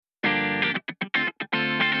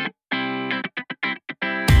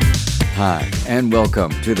Hi, and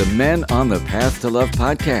welcome to the Men on the Path to Love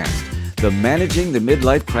podcast, the Managing the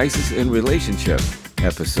Midlife Crisis in Relationship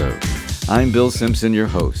episode. I'm Bill Simpson, your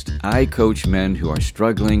host. I coach men who are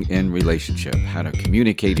struggling in relationship, how to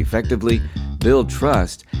communicate effectively, build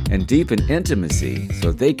trust, and deepen intimacy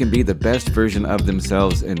so they can be the best version of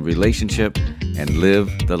themselves in relationship and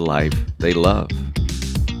live the life they love.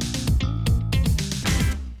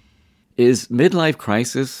 Is midlife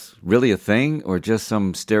crisis really a thing, or just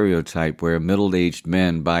some stereotype where middle-aged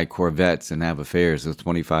men buy Corvettes and have affairs with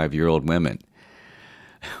 25-year-old women?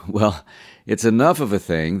 Well, it's enough of a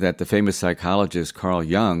thing that the famous psychologist Carl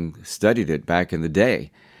Jung studied it back in the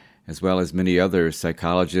day, as well as many other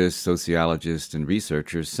psychologists, sociologists, and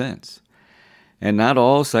researchers since. And not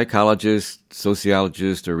all psychologists,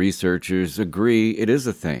 sociologists, or researchers agree it is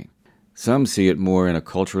a thing. Some see it more in a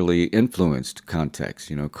culturally influenced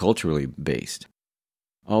context, culturally based.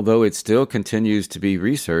 Although it still continues to be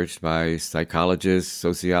researched by psychologists,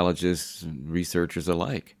 sociologists, and researchers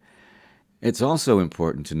alike. It's also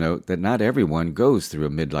important to note that not everyone goes through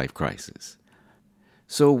a midlife crisis.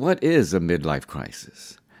 So what is a midlife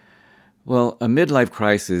crisis? Well, a midlife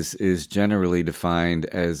crisis is generally defined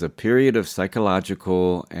as a period of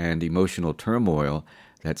psychological and emotional turmoil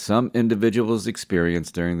that some individuals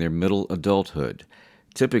experience during their middle adulthood,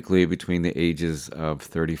 typically between the ages of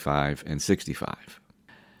 35 and 65.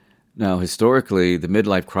 Now, historically, the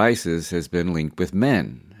midlife crisis has been linked with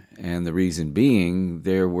men, and the reason being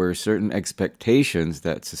there were certain expectations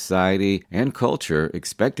that society and culture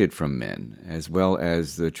expected from men, as well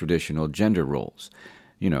as the traditional gender roles.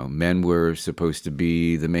 Men were supposed to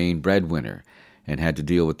be the main breadwinner and had to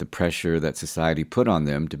deal with the pressure that society put on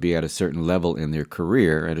them to be at a certain level in their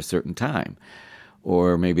career at a certain time,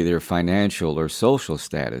 or maybe their financial or social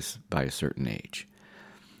status by a certain age.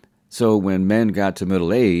 So when men got to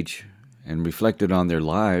middle age and reflected on their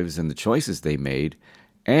lives and the choices they made,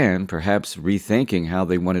 and perhaps rethinking how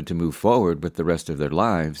they wanted to move forward with the rest of their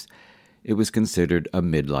lives, it was considered a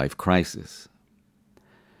midlife crisis.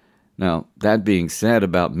 Now, that being said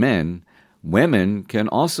about men, women can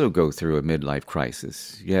also go through a midlife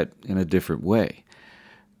crisis, yet in a different way.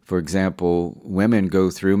 For example, women go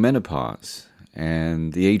through menopause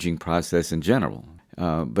and the aging process in general.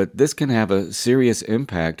 But this can have a serious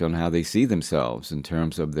impact on how they see themselves in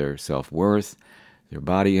terms of their self-worth, their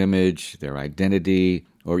body image, their identity,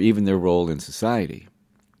 or even their role in society.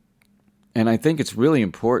 And I think it's really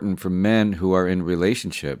important for men who are in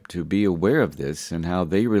relationship to be aware of this and how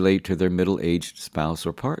they relate to their middle-aged spouse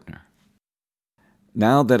or partner.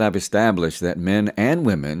 Now that I've established that men and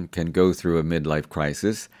women can go through a midlife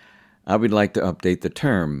crisis, I would like to update the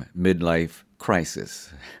term midlife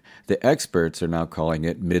crisis. The experts are now calling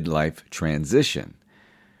it midlife transition,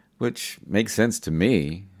 which makes sense to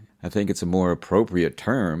me. I think it's a more appropriate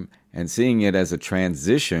term, and seeing it as a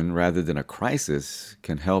transition rather than a crisis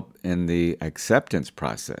can help in the acceptance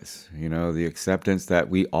process. The acceptance that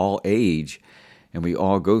we all age and we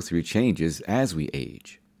all go through changes as we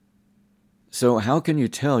age. So how can you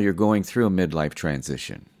tell you're going through a midlife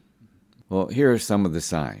transition? Well, here are some of the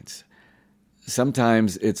signs.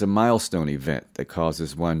 Sometimes it's a milestone event that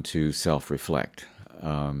causes one to self-reflect.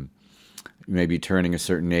 Maybe turning a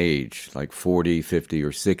certain age, like 40, 50,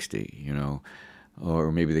 or 60,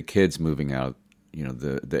 or maybe the kids moving out,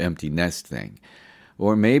 the empty nest thing.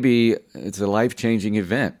 Or maybe it's a life-changing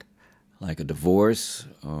event, like a divorce,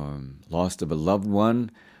 loss of a loved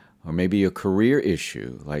one, or maybe a career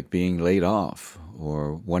issue, like being laid off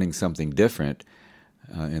or wanting something different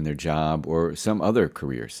in their job or some other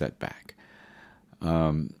career setback.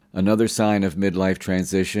 Another sign of midlife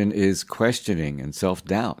transition is questioning and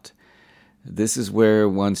self-doubt. This is where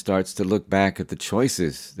one starts to look back at the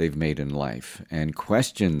choices they've made in life and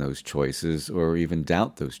question those choices or even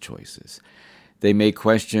doubt those choices. They may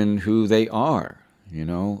question who they are.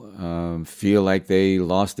 Feel like they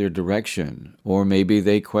lost their direction, or maybe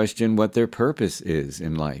they question what their purpose is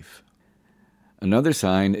in life. Another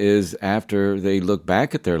sign is after they look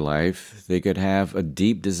back at their life, they could have a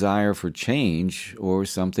deep desire for change or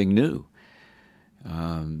something new.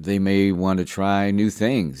 They may want to try new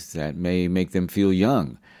things that may make them feel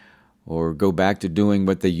young, or go back to doing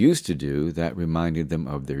what they used to do that reminded them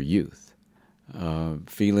of their youth.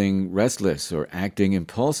 Feeling restless or acting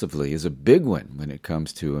impulsively is a big one when it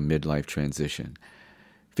comes to a midlife transition.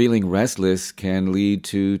 Feeling restless can lead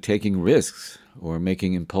to taking risks or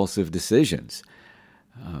making impulsive decisions,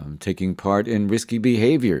 taking part in risky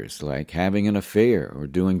behaviors like having an affair or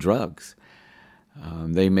doing drugs.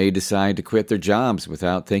 They may decide to quit their jobs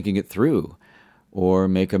without thinking it through, or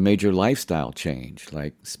make a major lifestyle change,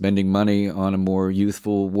 like spending money on a more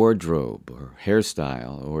youthful wardrobe or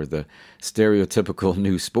hairstyle or the stereotypical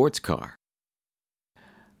new sports car.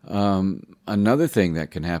 Another thing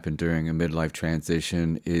that can happen during a midlife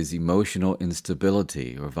transition is emotional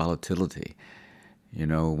instability or volatility.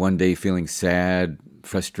 One day feeling sad,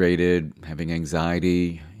 frustrated, having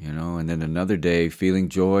anxiety, and then another day feeling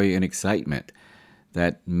joy and excitement,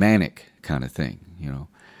 that manic kind of thing.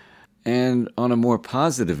 And on a more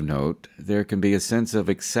positive note, there can be a sense of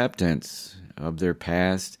acceptance of their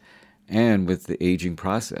past and with the aging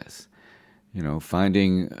process.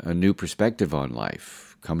 Finding a new perspective on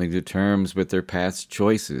life, coming to terms with their past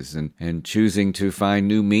choices and choosing to find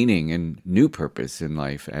new meaning and new purpose in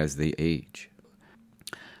life as they age.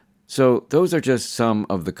 So those are just some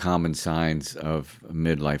of the common signs of a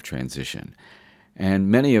midlife transition. And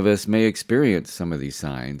many of us may experience some of these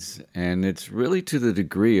signs, and it's really to the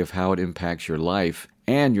degree of how it impacts your life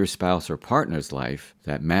and your spouse or partner's life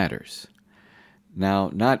that matters.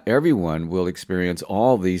 Now, not everyone will experience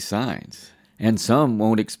all these signs, and some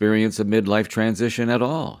won't experience a midlife transition at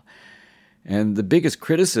all. And the biggest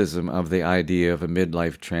criticism of the idea of a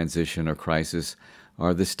midlife transition or crisis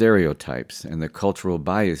are the stereotypes and the cultural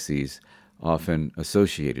biases often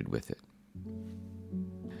associated with it.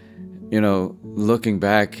 Looking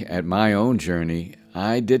back at my own journey,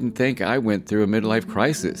 I didn't think I went through a midlife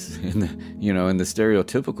crisis in the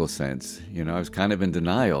stereotypical sense. I was kind of in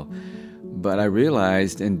denial. But I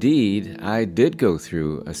realized, indeed, I did go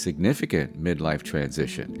through a significant midlife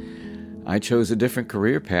transition. I chose a different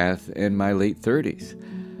career path in my late 30s.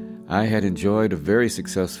 I had enjoyed a very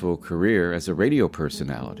successful career as a radio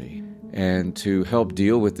personality. And to help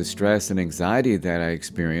deal with the stress and anxiety that I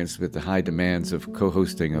experienced with the high demands of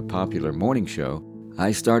co-hosting a popular morning show,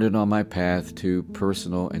 I started on my path to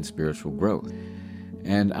personal and spiritual growth.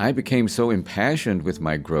 And I became so impassioned with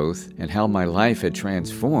my growth and how my life had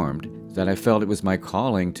transformed that I felt it was my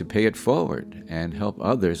calling to pay it forward and help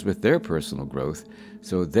others with their personal growth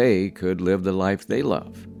so they could live the life they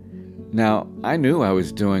love. Now, I knew I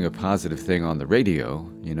was doing a positive thing on the radio,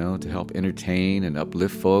 to help entertain and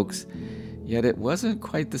uplift folks, yet it wasn't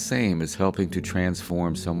quite the same as helping to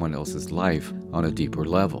transform someone else's life on a deeper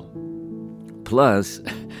level. Plus,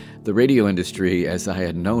 the radio industry, as I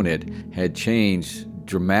had known it, had changed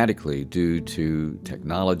dramatically due to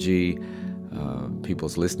technology,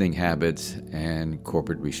 people's listening habits, and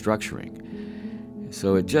corporate restructuring.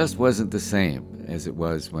 So it just wasn't the same as it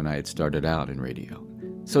was when I had started out in radio.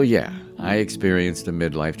 So yeah, I experienced a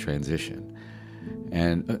midlife transition.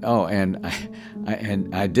 And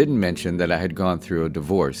I didn't mention that I had gone through a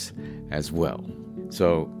divorce as well.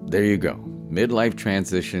 So there you go. Midlife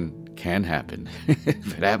transition can happen.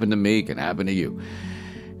 If it happened to me, it can happen to you.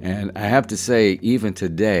 And I have to say, even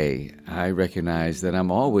today, I recognize that I'm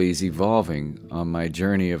always evolving on my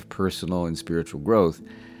journey of personal and spiritual growth,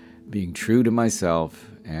 being true to myself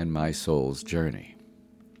and my soul's journey.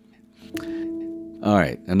 All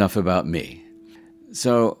right, enough about me.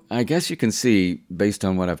 So I guess you can see, based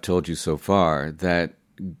on what I've told you so far, that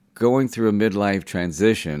going through a midlife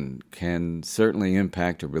transition can certainly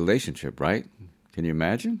impact a relationship, right? Can you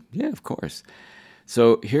imagine? Yeah, of course.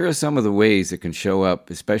 So here are some of the ways it can show up,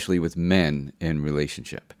 especially with men in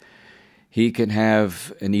relationship. He can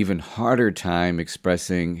have an even harder time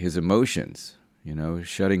expressing his emotions,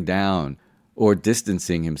 shutting down or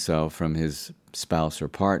distancing himself from his spouse or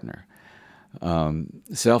partner.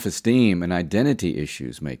 Self-esteem and identity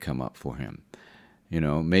issues may come up for him.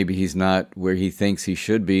 Maybe he's not where he thinks he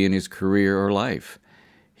should be in his career or life.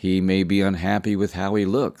 He may be unhappy with how he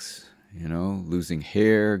looks, losing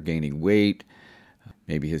hair, gaining weight.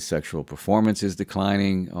 Maybe his sexual performance is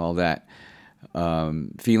declining, all that.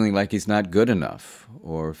 Feeling like he's not good enough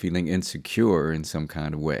or feeling insecure in some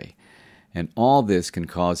kind of way. And all this can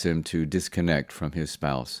cause him to disconnect from his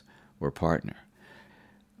spouse or partner.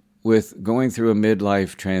 With going through a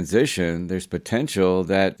midlife transition, there's potential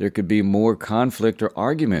that there could be more conflict or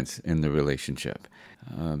arguments in the relationship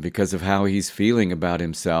because of how he's feeling about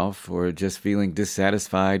himself or just feeling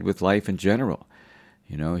dissatisfied with life in general.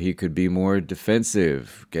 He could be more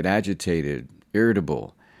defensive, get agitated,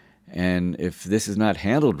 irritable. And if this is not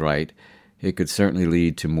handled right, it could certainly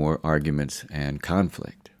lead to more arguments and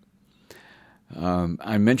conflict.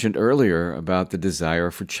 I mentioned earlier about the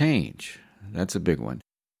desire for change. That's a big one.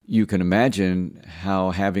 You can imagine how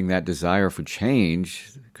having that desire for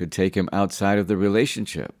change could take him outside of the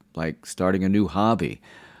relationship, like starting a new hobby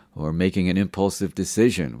or making an impulsive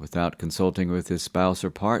decision without consulting with his spouse or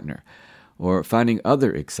partner, or finding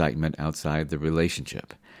other excitement outside the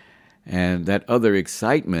relationship. And that other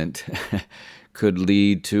excitement could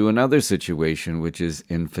lead to another situation, which is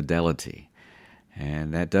infidelity.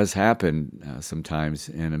 And that does happen sometimes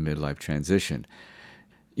in a midlife transition.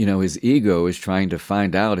 His ego is trying to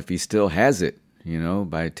find out if he still has it,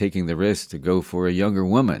 by taking the risk to go for a younger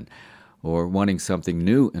woman or wanting something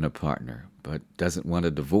new in a partner, but doesn't want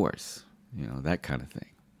a divorce, that kind of thing.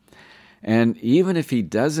 And even if he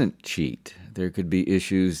doesn't cheat, there could be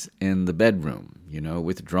issues in the bedroom,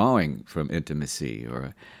 withdrawing from intimacy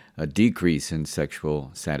or a decrease in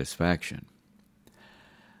sexual satisfaction.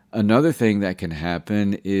 Another thing that can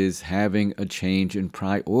happen is having a change in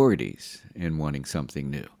priorities in wanting something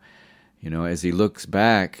new. As he looks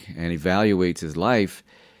back and evaluates his life,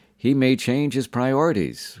 he may change his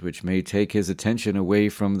priorities, which may take his attention away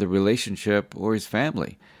from the relationship or his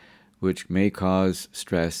family, which may cause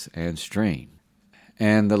stress and strain.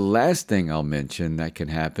 And the last thing I'll mention that can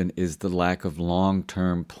happen is the lack of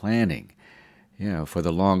long-term planning, for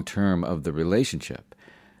the long term of the relationship.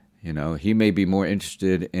 He may be more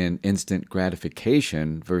interested in instant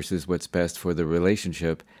gratification versus what's best for the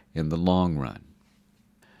relationship in the long run.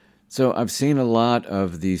 So I've seen a lot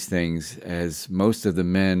of these things, as most of the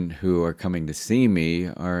men who are coming to see me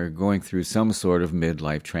are going through some sort of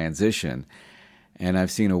midlife transition. And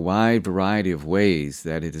I've seen a wide variety of ways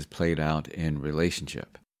that it is played out in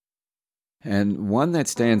relationship. And one that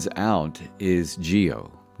stands out is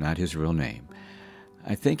Gio, not his real name.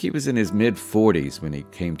 I think he was in his mid-40s when he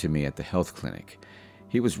came to me at the health clinic.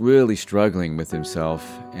 He was really struggling with himself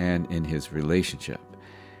and in his relationship.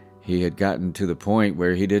 He had gotten to the point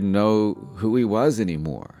where he didn't know who he was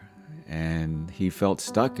anymore, and he felt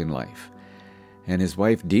stuck in life. And his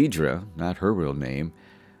wife, Deidre, not her real name,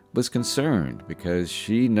 was concerned because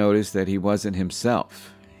she noticed that he wasn't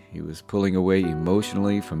himself. He was pulling away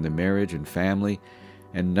emotionally from the marriage and family,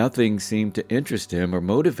 and nothing seemed to interest him or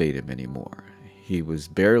motivate him anymore. He was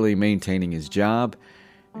barely maintaining his job,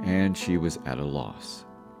 and she was at a loss.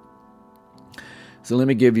 So let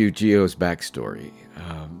me give you Gio's backstory.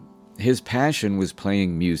 His passion was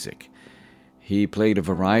playing music. He played a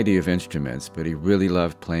variety of instruments, but he really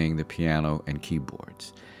loved playing the piano and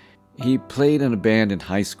keyboards. He played in a band in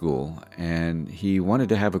high school, and he wanted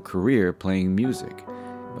to have a career playing music.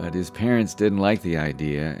 But his parents didn't like the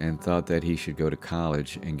idea and thought that he should go to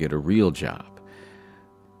college and get a real job.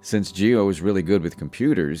 Since Gio was really good with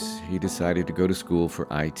computers, he decided to go to school for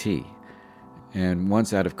IT. And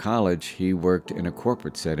once out of college, he worked in a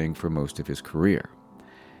corporate setting for most of his career.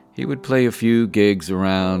 He would play a few gigs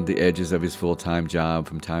around the edges of his full-time job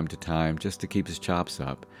from time to time just to keep his chops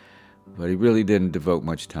up, but he really didn't devote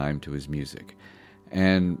much time to his music.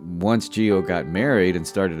 And once Gio got married and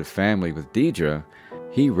started a family with Deidre,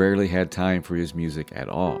 he rarely had time for his music at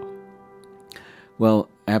all. Well,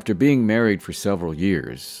 after being married for several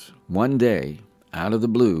years, one day, out of the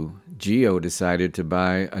blue, Gio decided to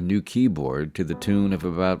buy a new keyboard to the tune of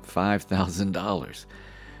about $5,000,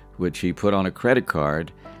 which he put on a credit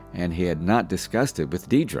card, and he had not discussed it with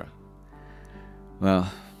Deidre.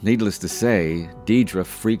 Well, needless to say, Deidre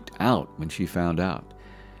freaked out when she found out.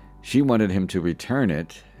 She wanted him to return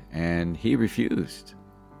it, and he refused.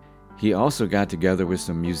 He also got together with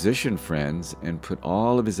some musician friends and put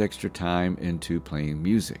all of his extra time into playing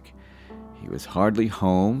music. He was hardly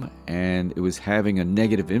home, and it was having a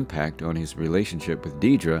negative impact on his relationship with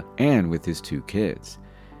Deidre and with his two kids.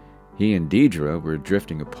 He and Deidre were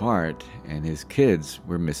drifting apart, and his kids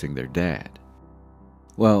were missing their dad.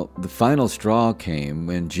 Well, the final straw came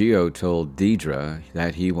when Gio told Deidre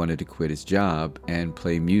that he wanted to quit his job and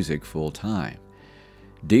play music full-time.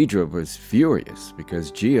 Deidre was furious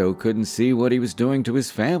because Gio couldn't see what he was doing to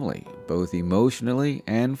his family, both emotionally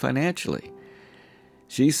and financially.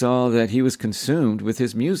 She saw that he was consumed with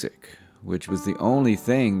his music, which was the only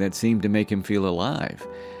thing that seemed to make him feel alive.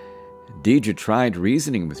 Deidre tried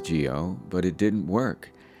reasoning with Gio, but it didn't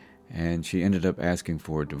work, and she ended up asking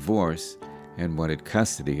for a divorce and wanted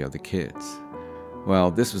custody of the kids.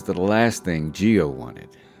 Well, this was the last thing Gio wanted,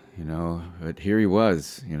 but here he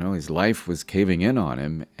was, his life was caving in on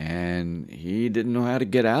him, and he didn't know how to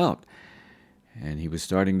get out. And he was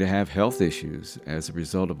starting to have health issues as a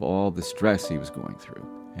result of all the stress he was going through.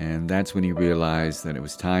 And that's when he realized that it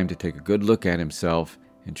was time to take a good look at himself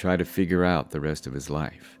and try to figure out the rest of his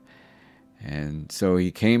life. And so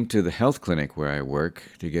he came to the health clinic where I work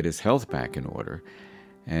to get his health back in order,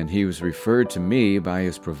 and he was referred to me by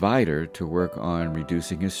his provider to work on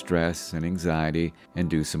reducing his stress and anxiety and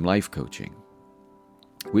do some life coaching.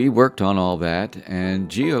 We worked on all that, and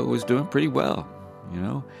Gio was doing pretty well.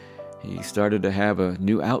 He started to have a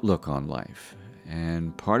new outlook on life,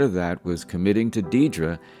 and part of that was committing to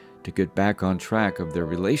Deidre to get back on track of their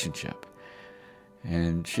relationship.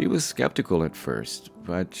 And she was skeptical at first,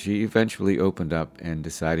 but she eventually opened up and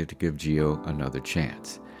decided to give Gio another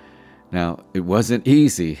chance. Now, it wasn't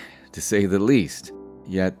easy, to say the least,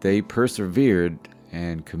 yet they persevered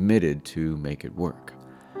and committed to make it work.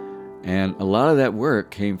 And a lot of that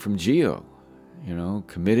work came from Gio,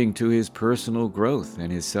 committing to his personal growth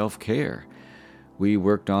and his self-care. We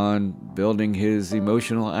worked on building his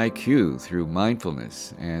emotional IQ through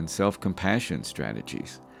mindfulness and self-compassion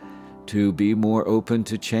strategies, to be more open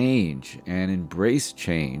to change and embrace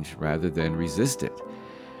change rather than resist it.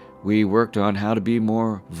 We worked on how to be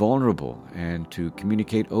more vulnerable and to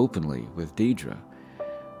communicate openly with Deidre.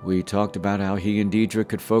 We talked about how he and Deidre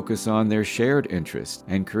could focus on their shared interests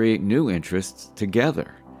and create new interests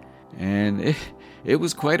together. And it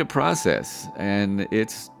was quite a process, and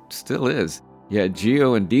it still is. Yet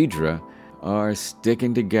Gio and Deidre are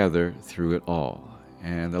sticking together through it all.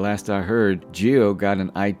 And the last I heard, Gio got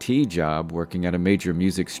an IT job working at a major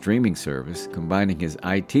music streaming service, combining his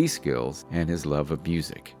IT skills and his love of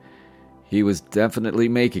music. He was definitely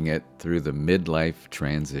making it through the midlife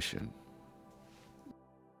transition.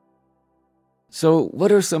 So,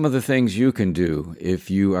 what are some of the things you can do if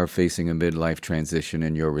you are facing a midlife transition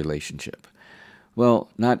in your relationship? Well,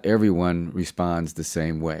 not everyone responds the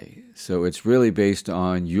same way, so it's really based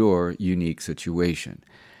on your unique situation.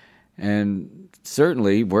 And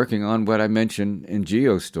certainly, working on what I mentioned in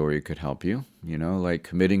Gio's story could help you, like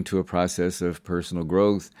committing to a process of personal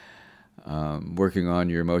growth, working on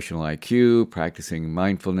your emotional IQ, practicing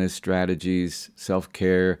mindfulness strategies,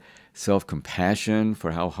 self-care, self-compassion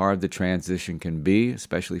for how hard the transition can be,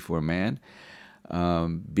 especially for a man.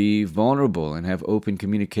 Be vulnerable and have open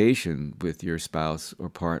communication with your spouse or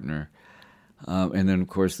partner. And then, of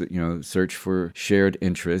course, search for shared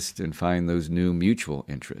interests and find those new mutual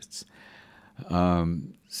interests.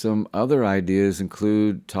 Some other ideas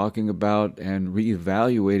include talking about and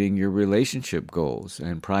reevaluating your relationship goals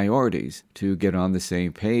and priorities to get on the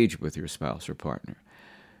same page with your spouse or partner.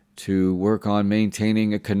 To work on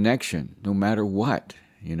maintaining a connection no matter what,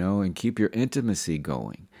 and keep your intimacy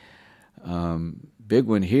going. Big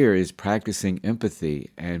one here is practicing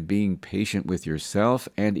empathy and being patient with yourself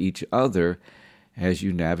and each other as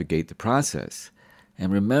you navigate the process.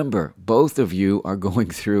 And remember, both of you are going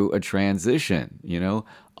through a transition.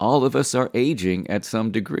 All of us are aging at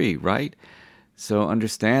some degree, right? So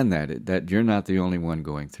understand that you're not the only one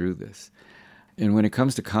going through this. And when it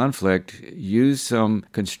comes to conflict, use some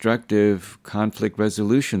constructive conflict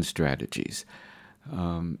resolution strategies.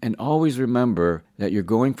 And always remember that you're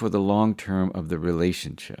going for the long term of the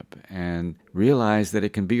relationship, and realize that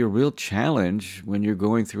it can be a real challenge when you're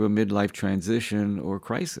going through a midlife transition or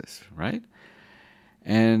crisis, right?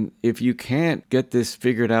 And if you can't get this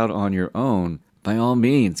figured out on your own, by all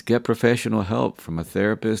means, get professional help from a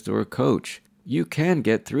therapist or a coach. You can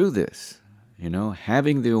get through this.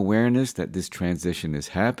 Having the awareness that this transition is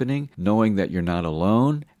happening, knowing that you're not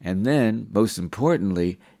alone, and then, most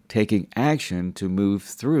importantly, taking action to move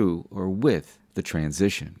through or with the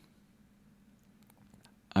transition.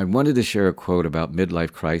 I wanted to share a quote about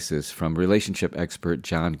midlife crisis from relationship expert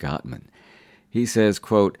John Gottman. He says,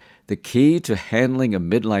 quote, "The key to handling a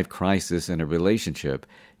midlife crisis in a relationship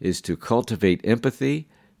is to cultivate empathy,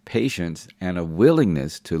 patience, and a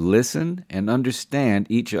willingness to listen and understand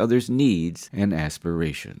each other's needs and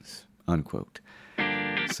aspirations," unquote.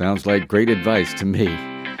 Sounds like great advice to me.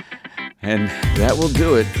 And that will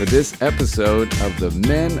do it for this episode of the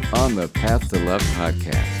Men on the Path to Love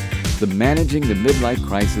podcast, the Managing the Midlife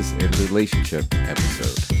Crisis in Relationship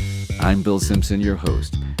episode. I'm Bill Simpson, your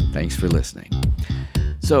host. Thanks for listening.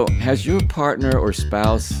 So, has your partner or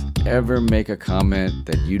spouse ever make a comment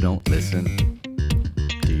that you don't listen?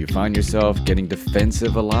 Do you find yourself getting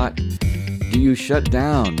defensive a lot? Do you shut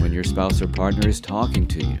down when your spouse or partner is talking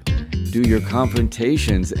to you? Do your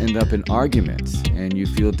confrontations end up in arguments and you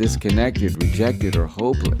feel disconnected, rejected, or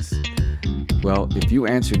hopeless? Well, if you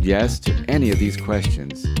answered yes to any of these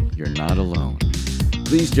questions, you're not alone.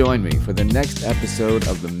 Please join me for the next episode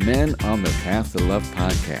of the Men on the Path to Love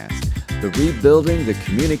podcast, the Rebuilding the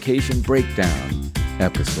Communication Breakdown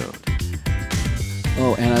episode.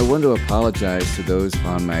 Oh, and I want to apologize to those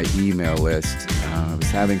on my email list. I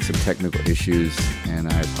was having some technical issues,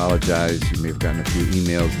 and I apologize. You may have gotten a few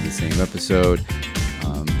emails in the same episode,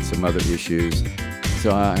 some other issues.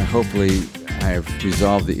 So hopefully I have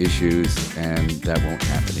resolved the issues, and that won't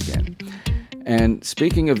happen again. And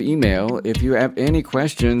speaking of email, if you have any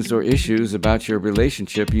questions or issues about your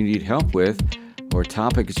relationship you need help with, or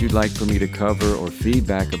topics you'd like for me to cover, or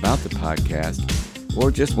feedback about the podcast,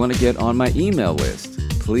 or just want to get on my email list,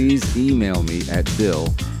 please email me at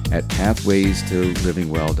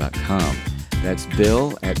bill@pathwaystolivingwell.com. That's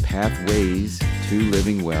Bill at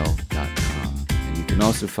pathways2livingwell.com. And you can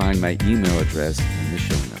also find my email address in the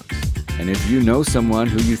show notes. And if you know someone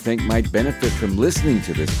who you think might benefit from listening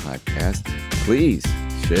to this podcast, please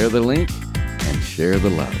share the link and share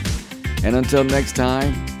the love. And until next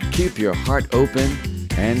time, keep your heart open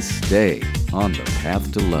and stay on the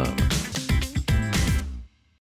path to love.